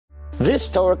This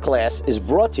Torah class is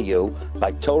brought to you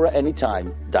by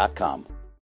TorahAnytime.com.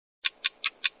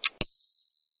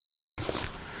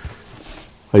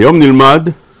 היום נלמד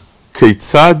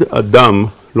כיצד אדם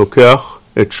לוקח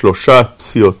את 3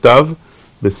 פסיעותיו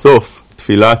בסוף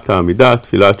תפילת העמידה,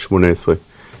 תפילת 18.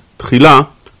 תחילה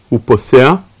הוא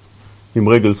פוסע עם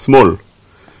רגל שמאל,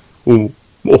 הוא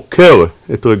עוקר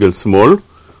את רגל שמאל,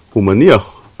 הוא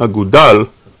מניח אגודל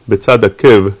בצד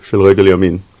עקב של רגל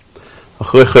ימין.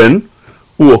 אחרי כן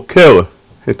הוא עוקר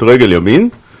את רגל ימין,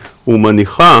 הוא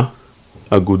מניחה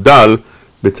אגודל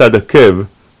בצד עקב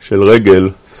של רגל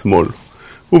שמאל.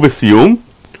 ובסיום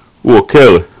הוא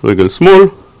עוקר רגל שמאל,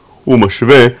 הוא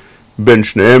משווה בין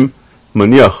שניהם,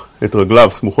 מניח את רגליו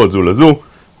סמוכות זו לזו,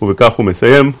 ובכך הוא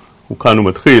מסיים, וכאן הוא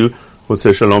מתחיל,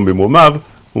 רוצה שלום במרומיו,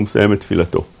 הוא מסיים את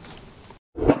תפילתו.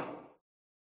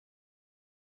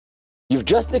 You've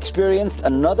just experienced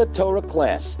another Torah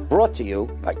class brought to you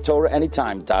by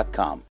TorahAnytime.com.